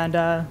 And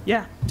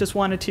yeah, just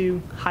wanted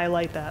to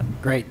highlight that.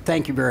 Great,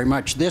 thank you very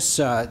much. This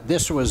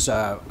was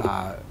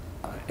an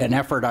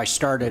effort I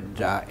started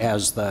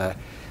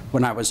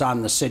when I was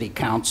on the city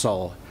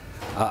council,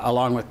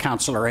 along with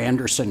Councilor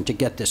Anderson, to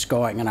get this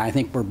going. And I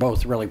think we're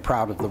both really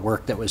proud of the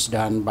work that was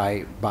done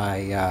by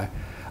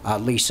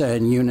Lisa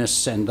and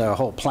Eunice and the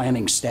whole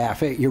planning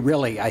staff. You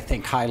really, I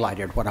think,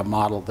 highlighted what a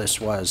model this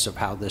was of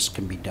how this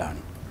can be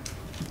done.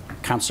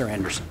 Councilor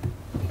Anderson.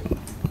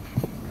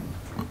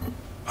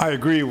 I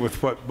agree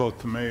with what both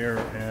the mayor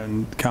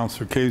and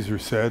Councilor Kaiser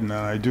said, and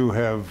I do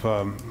have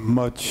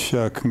much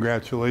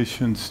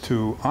congratulations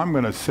to, I'm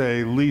going to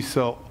say,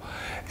 Lisa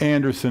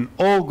Anderson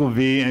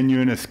Ogilvie and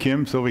Eunice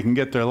Kim, so we can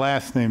get their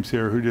last names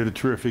here, who did a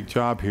terrific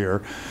job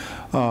here.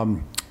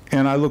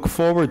 And I look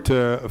forward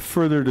to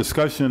further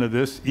discussion of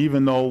this.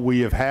 Even though we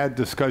have had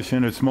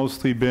discussion, it's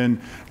mostly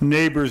been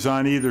neighbors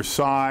on either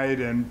side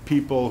and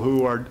people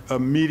who are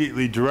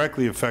immediately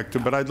directly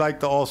affected. But I'd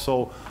like to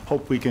also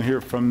hope we can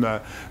hear from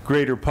the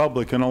greater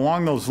public. And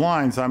along those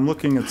lines, I'm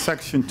looking at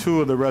Section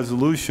 2 of the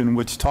resolution,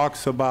 which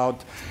talks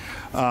about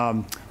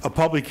a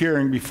public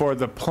hearing before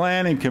the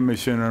Planning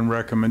Commission on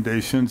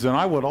recommendations. And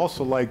I would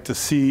also like to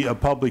see a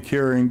public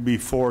hearing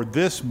before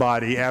this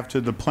body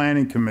after the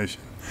Planning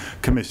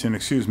Commission,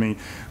 excuse me.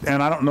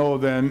 And I don't know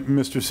then,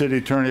 Mr. City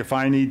Attorney, if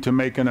I need to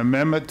make an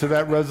amendment to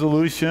that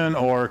resolution,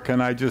 or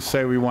can I just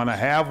say we want to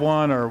have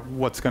one, or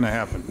what's going to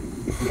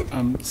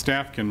happen?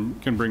 Staff can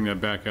bring that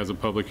back as a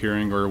public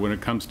hearing, or when it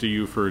comes to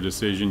you for a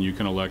decision, you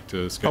can elect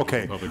to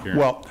schedule a public hearing.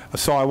 Well,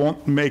 so I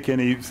won't make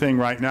anything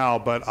right now,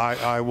 but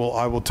I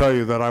will tell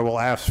you that I will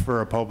ask for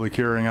a public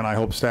hearing, and I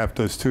hope staff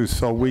does too,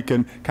 so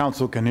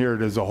council can hear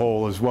it as a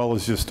whole, as well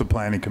as just the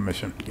Planning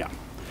Commission. Yeah.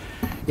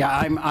 Yeah,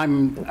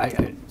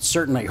 I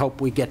certainly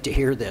hope we get to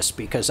hear this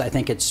because I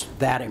think it's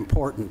that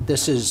important.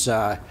 This is,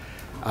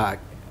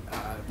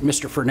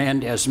 Mr.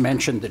 Fernandez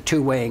mentioned the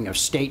two-waying of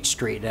State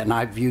Street, and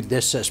I viewed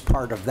this as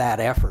part of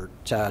that effort,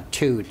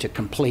 too, to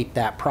complete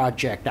that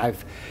project.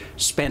 I've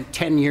spent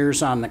 10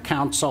 years on the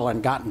council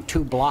and gotten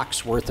 2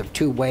 blocks worth of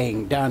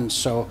two-waying done,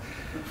 so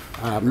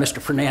Mr.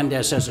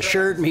 Fernandez has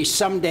assured me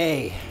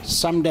someday,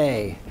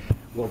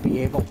 we'll be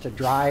able to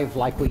drive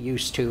like we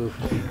used to,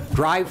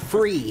 drive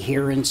free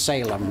here in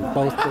Salem,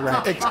 both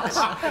directions.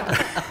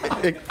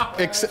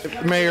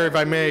 Mayor, if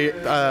I may,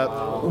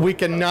 we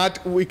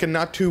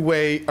cannot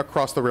two-way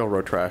across the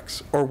railroad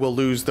tracks, or we'll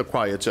lose the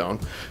quiet zone.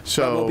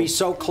 So But we'll be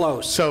so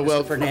close. So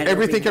Mr. Fernandez.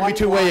 everything can be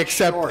two-way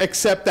short.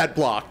 except that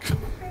block.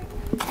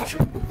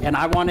 And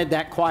I wanted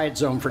that quiet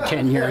zone for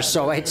 10 years,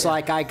 so it's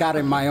like I got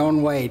in my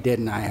own way,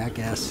 didn't I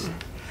guess.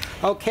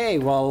 Okay,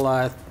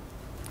 well,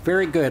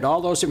 very good.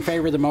 All those in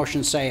favor of the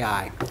motion say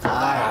aye.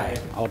 Aye.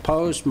 All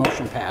opposed,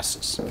 motion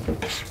passes.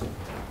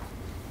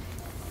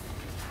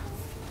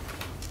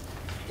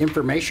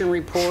 Information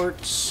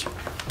reports,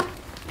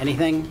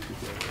 anything?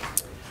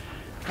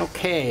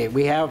 Okay,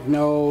 we have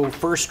no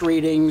first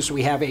readings.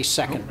 We have a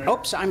second.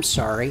 Oops, I'm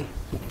sorry.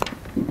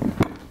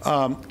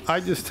 I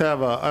just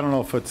have I don't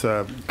know if it's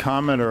a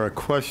comment or a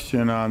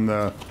question on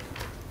the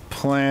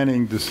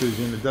planning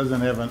decision. It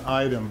doesn't have an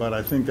item, but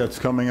I think that's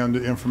coming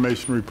under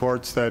information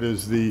reports. That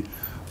is the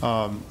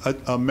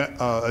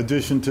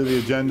addition to the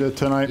agenda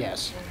tonight.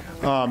 Yes.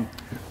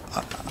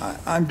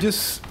 I'm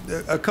just,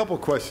 a couple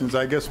questions.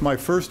 I guess my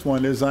first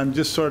one is I'm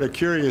just sort of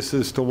curious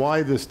as to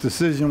why this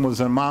decision was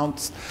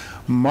announced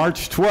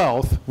March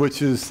 12th,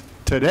 which is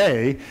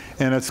today,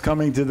 and it's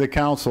coming to the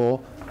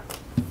council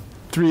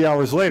 3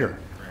 hours later.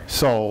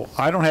 So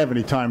I don't have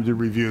any time to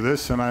review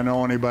this, and I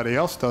know anybody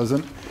else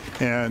doesn't.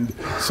 And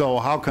so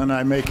how can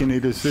I make any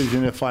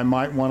decision if I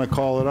might want to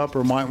call it up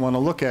or might want to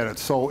look at it?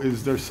 So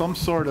is there some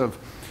sort of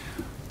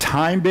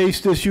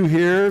time-based issue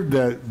here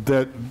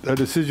that a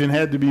decision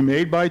had to be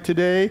made by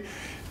today,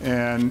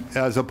 and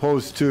as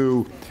opposed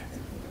to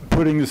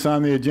putting this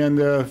on the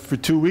agenda for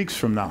 2 weeks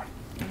from now?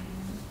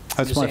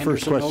 That's my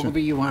first question.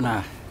 Ogilvie, you want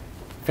to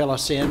fill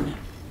us in?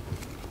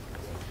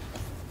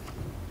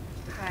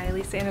 Hi,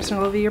 Lisa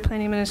Anderson-Ogilvie, your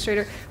planning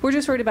administrator. We're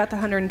just worried about the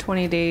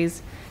 120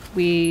 days.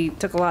 We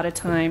took a lot of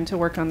time to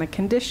work on the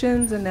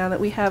conditions, and now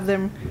that we have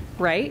them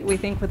right, we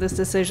think with this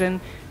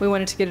decision, we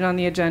wanted to get it on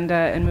the agenda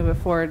and move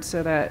it forward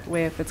so that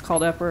way if it's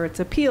called up or it's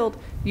appealed,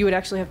 you would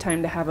actually have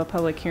time to have a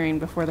public hearing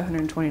before the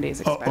 120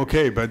 days expire.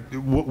 Okay, but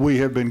what we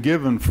have been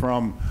given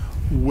from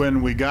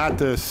when we got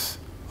this,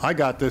 I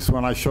got this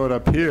when I showed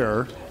up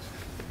here,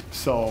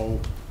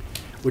 so...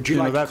 Would you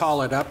like to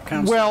call it up,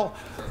 Councilor? Well,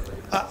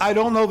 I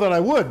don't know that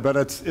I would, but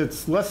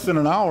it's less than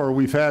an hour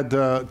we've had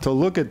to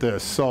look at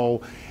this,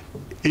 so...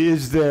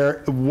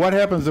 what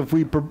happens if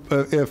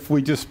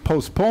we just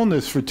postpone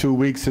this for 2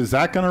 weeks? Is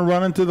that going to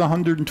run into the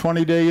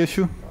 120-day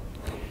issue?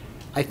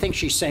 I think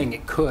she's saying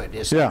it could,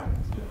 is that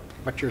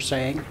what you're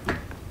saying?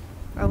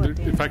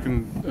 If I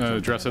can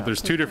address that,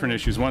 there's 2 different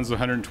issues. One's the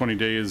 120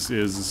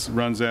 days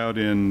runs out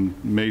in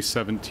May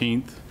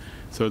 17th,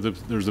 so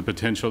there's a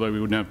potential that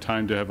we wouldn't have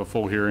time to have a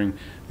full hearing.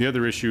 The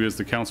other issue is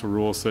the council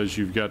rule says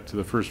you've got to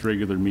the first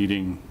regular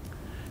meeting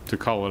to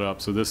call it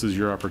up, so this is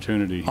your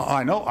opportunity.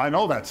 I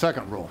know that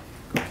second rule.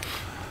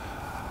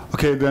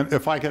 Okay, then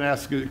if I can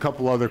ask a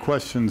couple other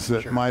questions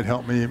that might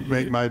help me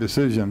make my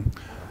decision.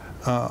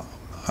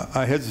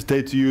 I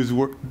hesitate to use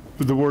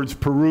the words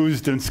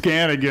perused and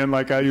scan again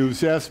like I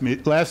used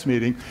last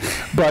meeting,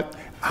 but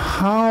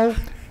how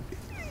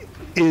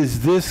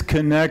is this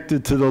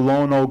connected to the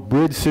Lone Oak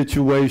Bridge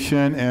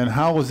situation, and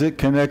how is it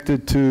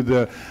connected to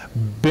the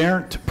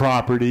Berndt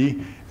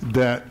property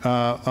that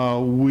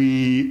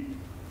we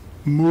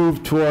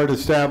moved toward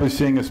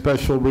establishing a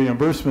special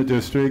reimbursement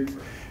district,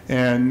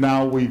 and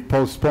now we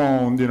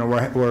postponed,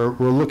 we're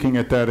looking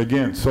at that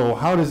again. So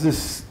how does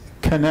this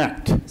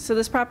connect? So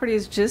this property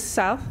is just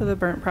south of the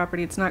Berndt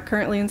property. It's not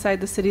currently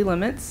inside the city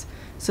limits,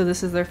 so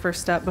this is their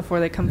first step before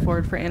they come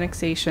forward for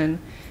annexation.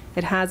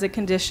 It has a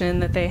condition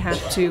that they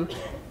have to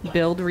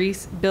build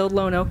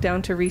Lone Oak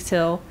down to Reese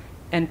Hill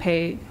and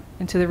pay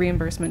into the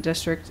reimbursement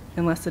district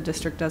unless the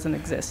district doesn't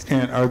exist.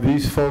 And are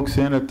these folks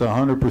in at the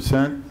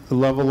 100%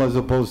 level as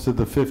opposed to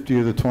the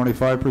 50 or the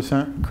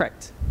 25%?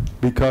 Correct.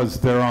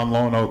 Because they're on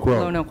Lone Oak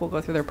Road? Lone Oak will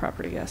go through their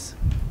property, yes.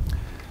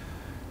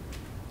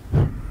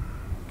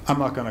 I'm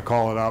not going to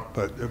call it up,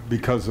 but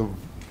because of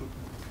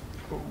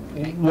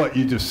what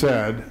you just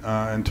said,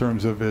 in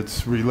terms of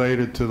it's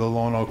related to the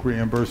Lone Oak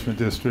Reimbursement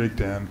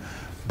District, and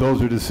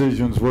those are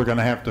decisions we're going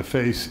to have to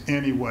face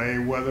anyway,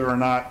 whether or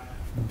not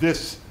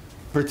this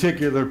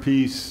particular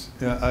piece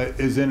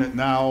is in it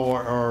now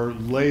or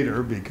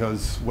later,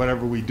 because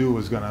whatever we do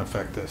is going to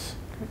affect this.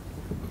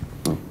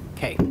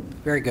 Okay,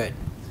 very good.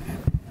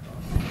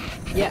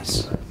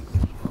 Yes.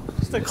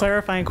 Just a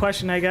clarifying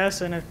question, I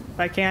guess, and if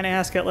I can't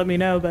ask it, let me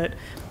know, but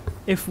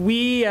if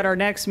we, at our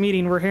next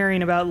meeting, we're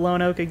hearing about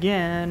Lone Oak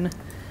again,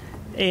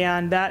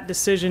 and that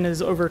decision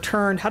is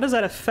overturned, how does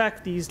that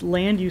affect these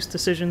land use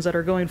decisions that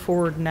are going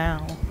forward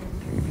now?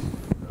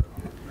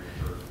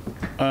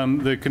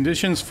 The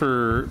conditions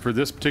for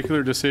this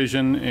particular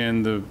decision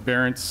and the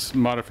variance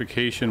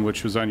modification,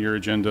 which was on your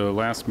agenda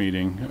last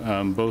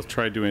meeting, both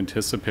tried to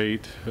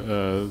anticipate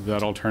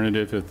that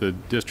alternative. If the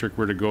district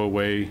were to go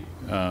away,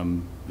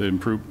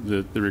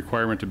 the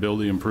requirement to build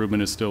the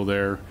improvement is still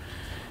there,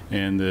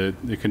 and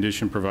the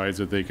condition provides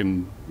that they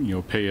can,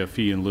 pay a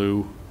fee in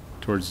lieu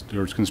towards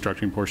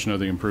constructing portion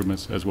of the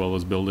improvements, as well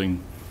as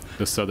building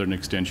the southern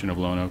extension of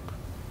Lone Oak.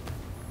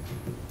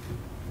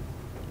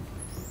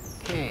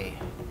 Okay.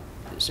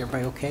 Is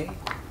everybody okay?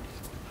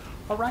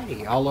 All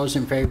righty. All those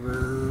in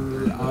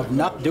favor of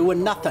not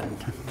doing nothing,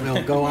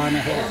 we'll go on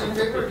ahead.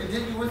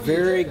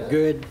 Very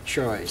good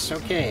choice.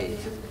 Okay.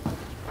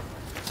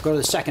 Go to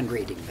the second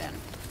reading then.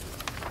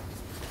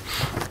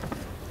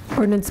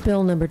 Ordinance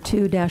Bill Number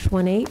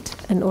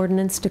 2-18, an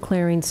ordinance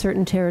declaring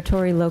certain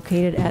territory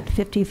located at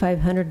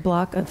 5500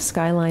 block of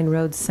Skyline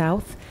Road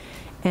South,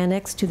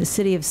 annexed to the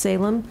City of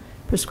Salem,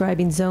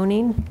 prescribing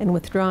zoning and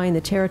withdrawing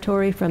the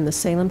territory from the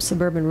Salem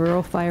Suburban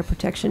Rural Fire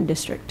Protection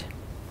District.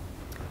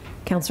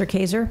 Councilor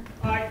Kaiser?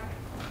 Aye.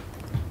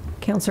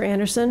 Councilor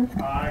Anderson?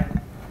 Aye.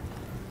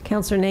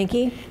 Councilor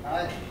Nanke?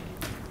 Aye.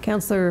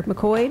 Councilor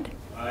McCoyd?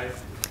 Aye.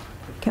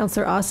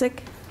 Councilor Osick?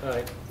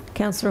 Aye.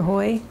 Councilor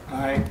Hoy?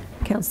 Aye.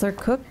 Councilor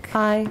Cook?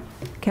 Aye.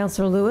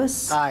 Councilor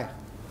Lewis? Aye.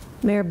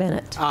 Mayor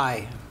Bennett?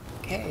 Aye.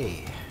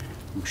 Okay.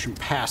 Motion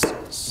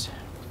passes.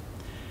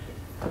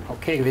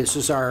 Okay, this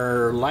is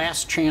our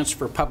last chance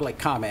for public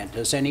comment.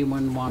 Does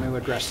anyone want to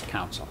address the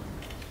council?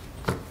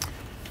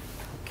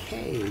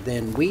 Okay,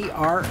 then we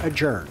are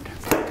adjourned.